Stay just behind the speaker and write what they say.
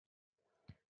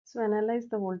So analyze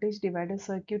the voltage divider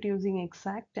circuit using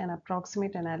exact and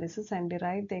approximate analysis and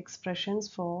derive the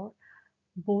expressions for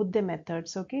both the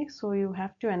methods. Okay, so you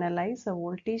have to analyze a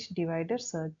voltage divider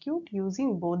circuit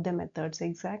using both the methods,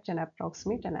 exact and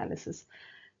approximate analysis.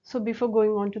 So before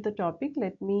going on to the topic,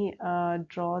 let me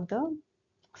draw the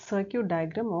circuit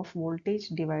diagram of voltage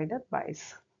divider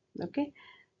bias. Okay,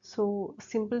 so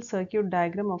simple circuit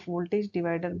diagram of voltage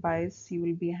divider bias, you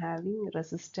will be having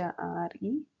resistor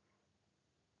Re.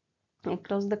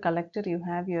 Across the collector you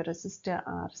have your resistor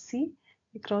Rc.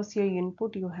 Across your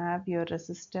input you have your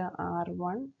resistor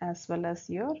R1 as well as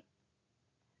your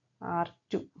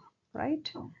R2,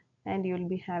 right? And you will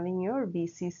be having your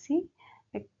VCC.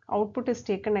 Output is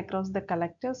taken across the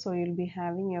collector, so you will be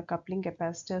having your coupling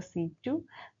capacitor C2,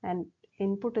 and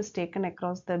input is taken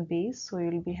across the base, so you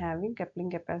will be having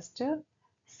coupling capacitor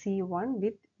C1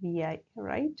 with Vi,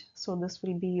 right? So this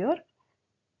will be your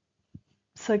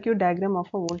circuit diagram of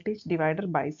a voltage divider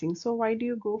biasing. So why do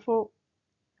you go for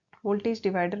voltage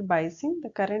divider biasing? The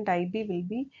current IB will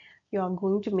be, you are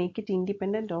going to make it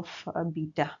independent of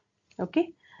beta.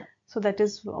 Okay, so that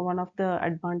is one of the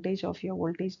advantage of your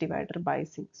voltage divider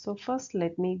biasing. So first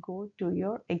let me go to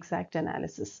your exact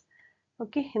analysis.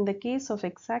 Okay, in the case of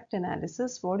exact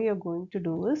analysis, what you are going to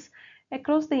do is,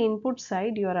 across the input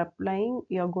side you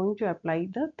are going to apply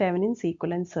the Thevenin's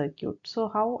equivalent circuit. So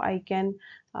how I can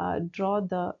draw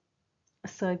the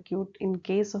circuit in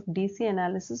case of DC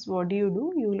analysis? What do?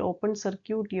 You will open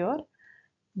circuit your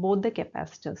both the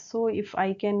capacitors. So if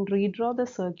I can redraw the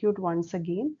circuit once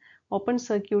again, open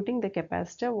circuiting the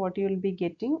capacitor, what you will be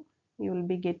getting? You will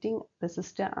be getting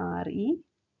resistor Re,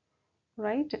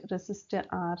 right? Resistor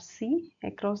Rc.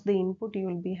 Across the input you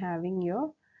will be having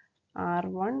your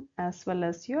R1 as well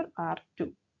as your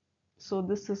R2. So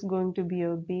this is going to be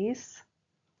your base,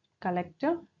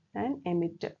 collector and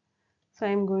emitter. So I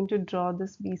am going to draw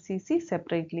this VCC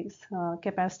separately.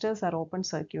 Capacitors are open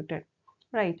circuited,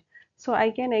 right? So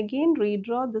I can again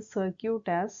redraw the circuit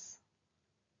as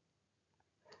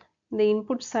the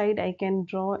input side. I can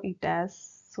draw it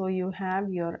as, so you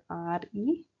have your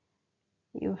Re,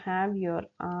 you have your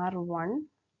R1,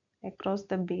 across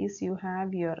the base you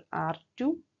have your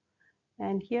R2,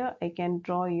 and here I can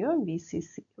draw your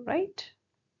VCC, right?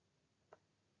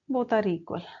 Both are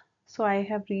equal. So I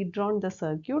have redrawn the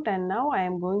circuit, and now I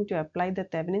am going to apply the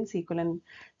Thevenin's equivalent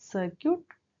circuit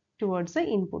towards the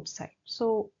input side.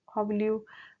 So how will you,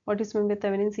 what is meant by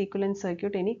Thevenin's equivalent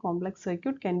circuit? Any complex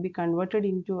circuit can be converted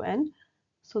into an,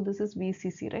 so this is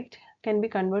VCC, right? Can be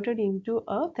converted into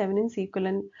a Thevenin's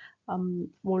equivalent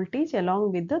voltage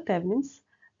along with the Thevenin's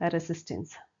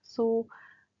resistance. So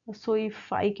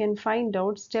if I can find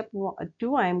out step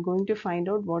 2, I am going to find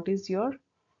out what is your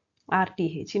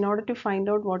RTH. In order to find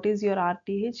out what is your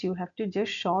RTH, you have to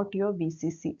just short your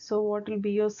VCC. So what will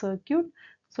be your circuit?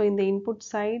 So in the input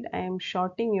side, I am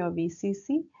shorting your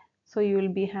VCC. So you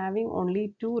will be having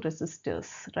only two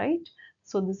resistors, right?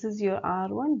 So this is your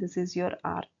R1, this is your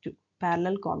R2,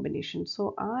 parallel combination.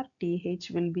 So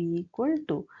RTH will be equal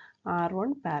to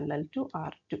R1 parallel to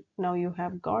R2. Now you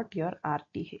have got your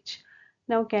RTH.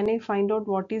 Now can I find out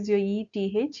what is your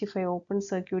ETH? If I open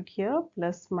circuit here,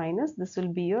 plus minus, this will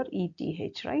be your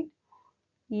ETH, right?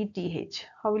 ETH.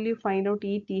 How will you find out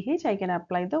ETH? I can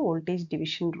apply the voltage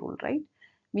division rule, right?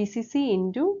 VCC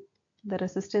into the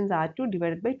resistance R2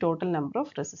 divided by total number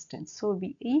of resistance. So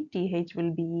ETH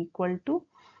will be equal to,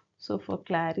 so for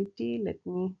clarity, let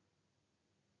me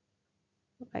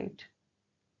write.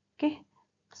 Okay.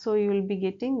 So you will be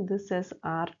getting this as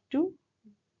R2.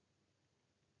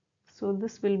 So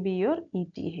this will be your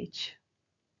ETH.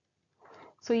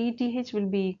 So ETH will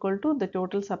be equal to the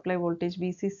total supply voltage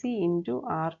VCC into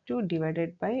R2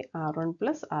 divided by R1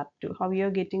 plus R2. How you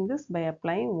are getting this? By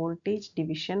applying voltage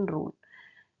division rule.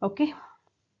 Okay.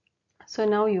 So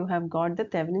now you have got the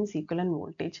Thevenin's equivalent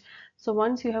voltage. So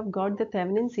once you have got the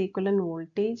Thevenin's equivalent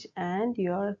voltage and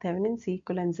your Thevenin's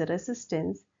equivalent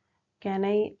resistance, can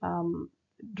I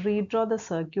redraw the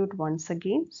circuit once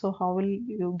again? So how will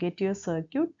you get your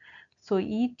circuit? So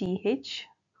ETH,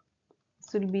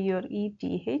 this will be your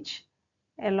ETH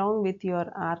along with your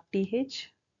RTH,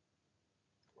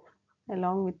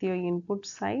 along with your input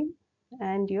side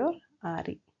and your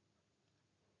RE,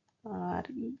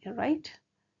 right?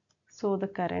 So the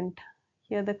current,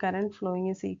 here the current flowing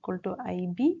is equal to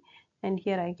IB, and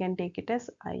here I can take it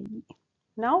as IE.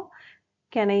 Now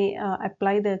can I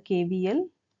apply the KVL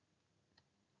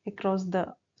across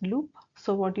the loop?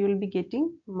 So what you will be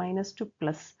getting? Minus to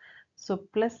plus. So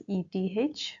plus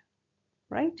ETH,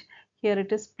 right? Here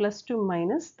it is plus to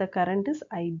minus, the current is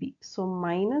IB. So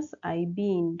minus IB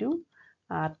into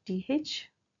RTH.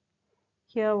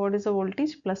 Here what is the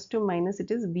voltage? Plus to minus,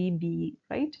 it is VBE,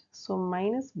 right? So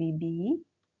minus VBE.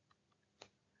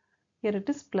 Here it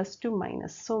is plus to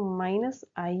minus. So minus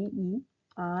IE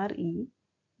RE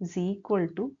is equal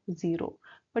to 0.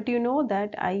 But you know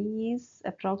that IE is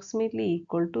approximately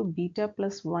equal to beta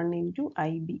plus 1 into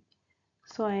IB.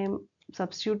 So I am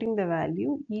substituting the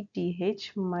value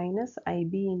ETH minus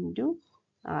IB into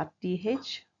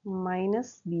RTH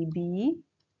minus VBE,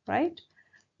 right?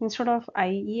 Instead of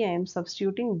IE, I am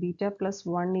substituting beta plus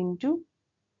 1 into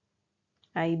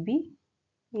IB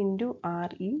into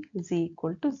RE is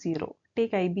equal to 0.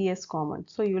 Take IB as common.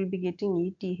 So you will be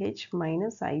getting ETH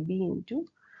minus IB into,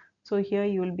 so here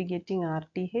you will be getting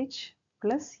RTH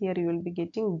plus, here you will be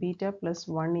getting beta plus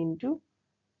 1 into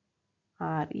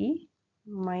RE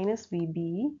minus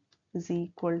VBE is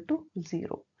equal to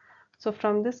 0. So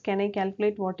from this, can I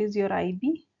calculate what is your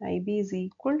IB? IB is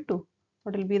equal to,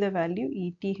 what will be the value?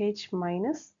 ETH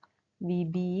minus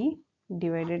VBE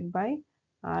divided by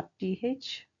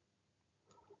RTH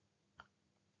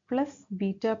plus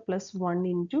beta plus 1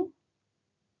 into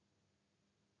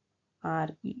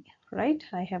RE, right?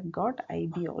 I have got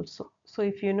IB also. So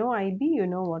if you know IB, you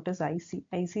know what is IC.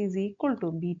 IC is equal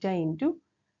to beta into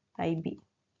IB,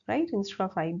 right? Instead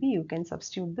of IB, you can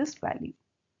substitute this value.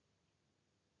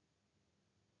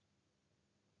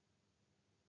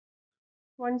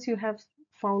 Once you have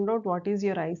found out what is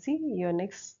your IC, your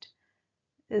next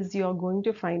is you're going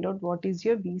to find out what is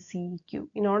your VCEQ.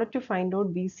 In order to find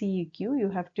out VCEQ, you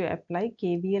have to apply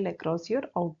KVL across your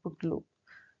output loop.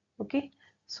 Okay,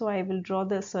 so I will draw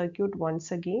the circuit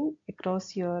once again.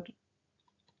 Across your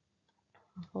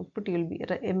output, you'll be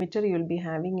emitter, you'll be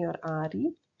having your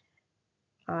RE,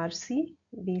 RC,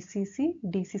 VCC,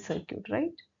 DC circuit,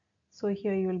 right? So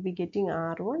here you will be getting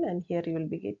R1 and here you will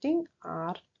be getting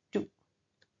R2,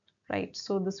 right?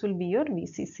 So this will be your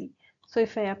VCC. So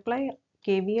if I apply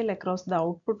KVL across the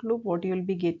output loop, what you will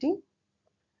be getting?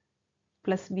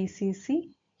 Plus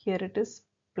VCC, here it is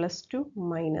plus to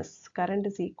minus, current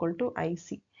is equal to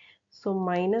IC. So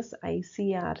minus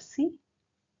ICRC,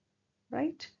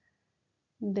 right?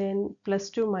 Then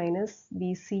plus to minus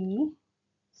VCE,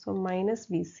 so minus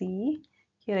VCE,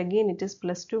 here again it is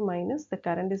plus to minus, the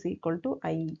current is equal to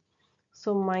IE.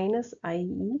 So minus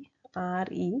IE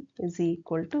RE is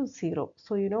equal to 0.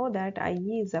 So you know that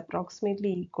IE is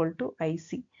approximately equal to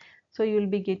IC. So you will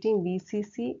be getting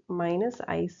VCC minus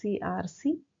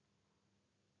ICRC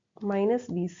minus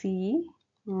VCE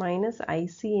minus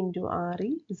IC into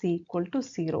RE is equal to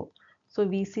 0. So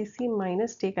VCC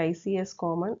minus, take IC as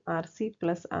common, RC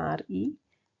plus RE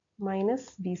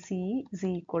minus VCE is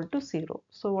equal to 0.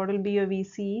 So what will be your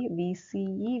VCE?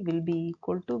 VCE will be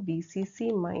equal to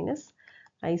VCC minus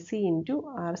IC into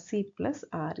RC plus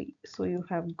RE. So you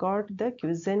have got the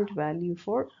quiescent value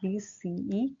for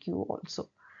VCEQ also.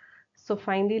 So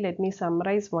finally, let me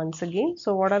summarize once again.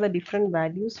 So what are the different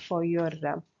values for your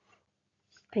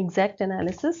exact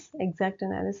analysis? Exact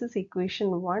analysis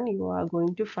equation 1, you are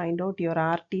going to find out your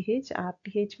RTH.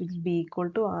 RTH will be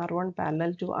equal to R1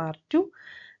 parallel to R2.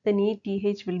 Then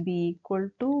ETH will be equal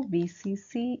to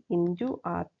VCC into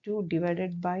R2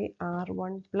 divided by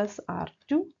R1 plus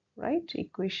R2, right?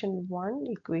 Equation 1,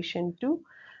 equation 2.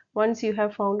 Once you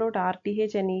have found out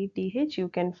RTH and ETH, you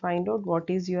can find out what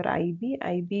is your IB.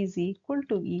 IB is equal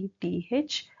to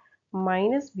ETH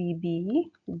minus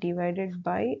VBE divided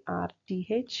by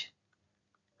RTH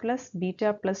plus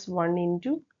beta plus 1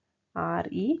 into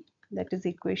RE, that is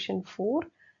equation 4,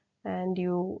 and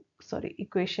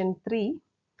equation 3.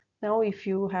 Now if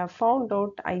you have found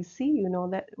out IC, you know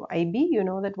that IB, you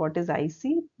know that what is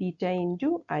IC, beta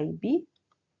into IB,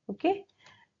 okay?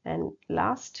 And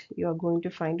last, you are going to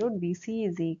find out VC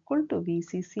is equal to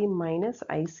VCC minus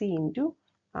IC into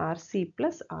RC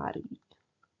plus RE.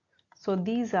 So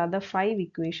these are the 5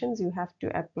 equations you have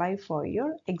to apply for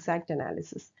your exact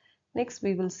analysis. Next,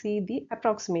 we will see the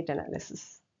approximate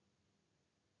analysis.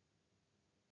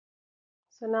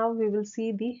 So now we will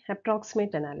see the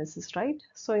approximate analysis, right?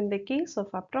 So in the case of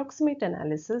approximate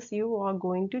analysis, you are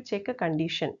going to check a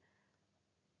condition.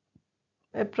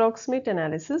 Approximate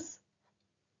analysis,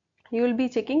 you will be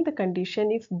checking the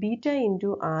condition if beta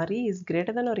into RE is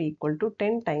greater than or equal to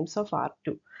 10 times of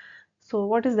R2. So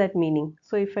what is that meaning?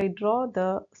 So if I draw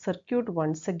the circuit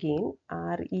once again,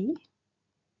 RE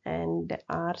and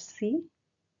RC,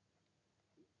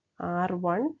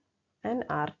 R1 and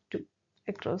R2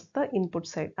 across the input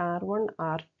side, R1,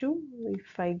 R2.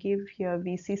 If I give here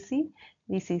VCC,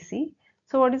 VCC,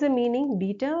 So what is the meaning?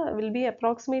 Beta will be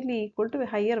approximately equal to a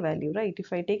higher value, right?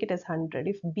 If I take it as 100,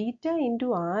 if beta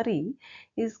into Re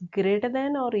is greater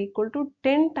than or equal to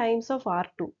 10 times of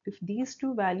R2, if these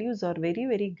two values are very,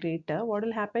 very greater, what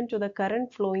will happen to the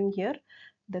current flowing here?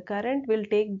 The current will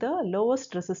take the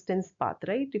lowest resistance path,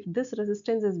 right? If this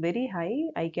resistance is very high,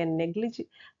 I can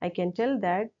tell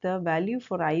that the value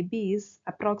for IB is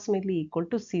approximately equal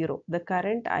to 0. The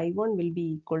current I1 will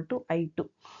be equal to I2.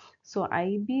 So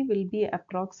IB will be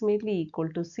approximately equal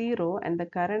to 0, and the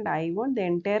current I1, the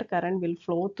entire current will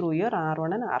flow through your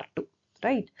R1 and R2,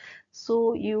 right?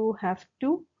 So you have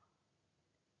to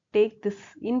take this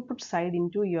input side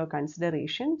into your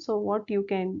consideration. So what you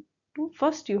can do,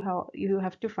 first you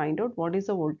have to find out what is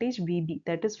the voltage VB,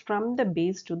 that is from the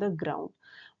base to the ground.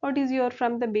 What is your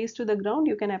from the base to the ground?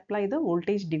 You can apply the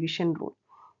voltage division rule.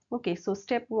 Okay, so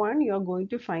step 1, you are going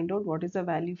to find out what is the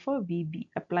value for VB.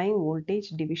 Applying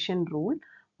voltage division rule,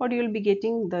 what you will be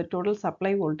getting, the total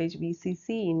supply voltage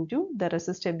VCC into the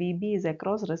resistor VB is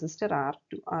across resistor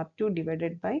R2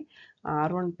 divided by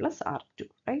R1 plus R2,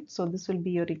 right? So this will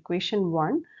be your equation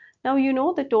 1. Now you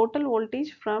know the total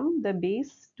voltage from the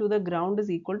base to the ground is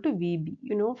equal to VB.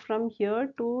 You know from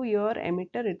here to your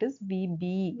emitter it is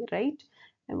VB, right?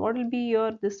 And what will be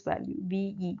your this value?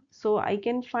 VE. So I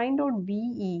can find out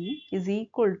VE is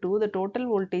equal to the total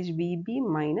voltage VB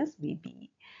minus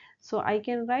VBE. So I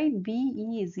can write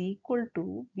VE is equal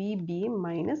to VB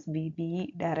minus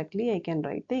VBE. Directly I can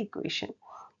write the equation.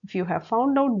 If you have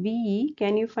found out VE,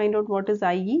 can you find out what is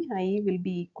IE? IE will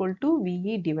be equal to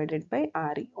VE divided by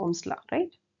RE, Ohm's law,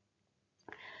 right?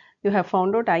 You have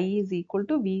found out I is equal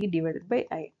to V divided by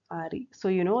RE. So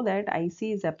you know that IC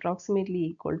is approximately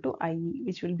equal to IE,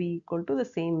 which will be equal to the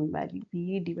same value,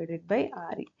 VE divided by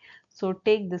RE. So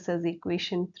take this as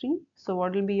equation 3. So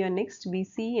what will be your next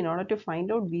VCE? In order to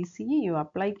find out VCE, you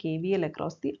apply KVL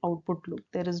across the output loop.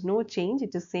 There is no change.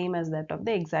 It is same as that of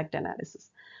the exact analysis.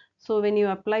 So when you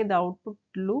apply the output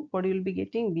loop, what you will be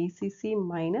getting? VCC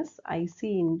minus IC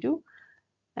into,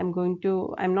 I'm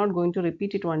not going to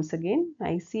repeat it once again.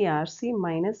 ICRC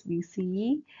minus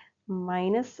VCE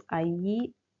minus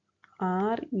IE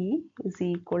RE is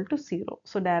equal to 0.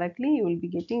 So directly you will be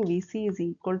getting VC is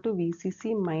equal to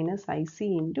VCC minus IC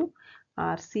into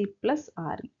RC plus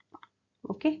RE.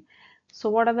 Okay. So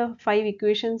what are the 5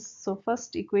 equations? So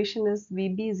first equation is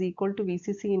VB is equal to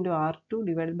VCC into R2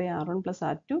 divided by R1 plus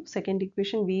R2. Second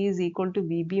equation, V is equal to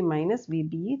VB minus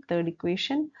VBE. Third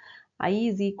equation, I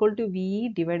is equal to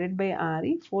VE divided by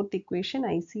RE. Fourth equation,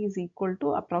 IC is equal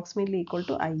to approximately equal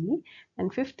to IE.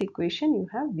 And fifth equation, you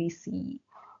have VCE.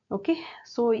 Okay.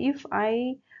 So if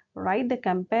I write the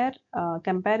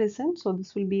comparison, so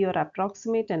this will be your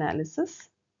approximate analysis.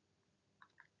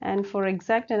 And for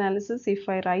exact analysis, if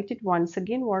I write it once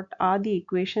again, what are the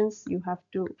equations you have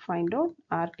to find out?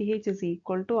 RTH is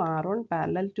equal to R1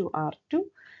 parallel to R2.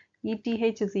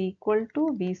 ETH is equal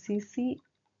to VCC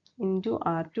into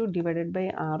R2 divided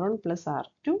by R1 plus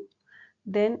R2.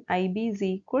 Then IB is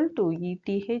equal to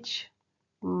ETH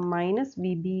minus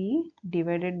VBE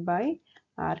divided by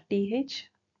RTH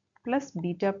plus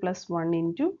beta plus 1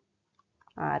 into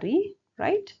RE,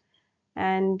 right?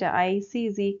 And IC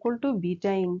is equal to beta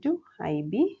into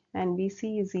IB, and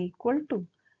VC is equal to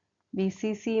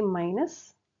VCC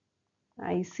minus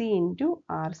IC into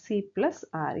RC plus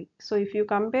RE. So if you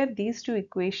compare these two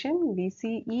equations,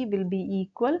 VCE will be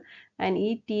equal and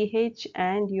ETH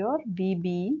and your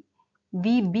VB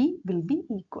will be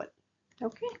equal.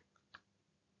 Okay.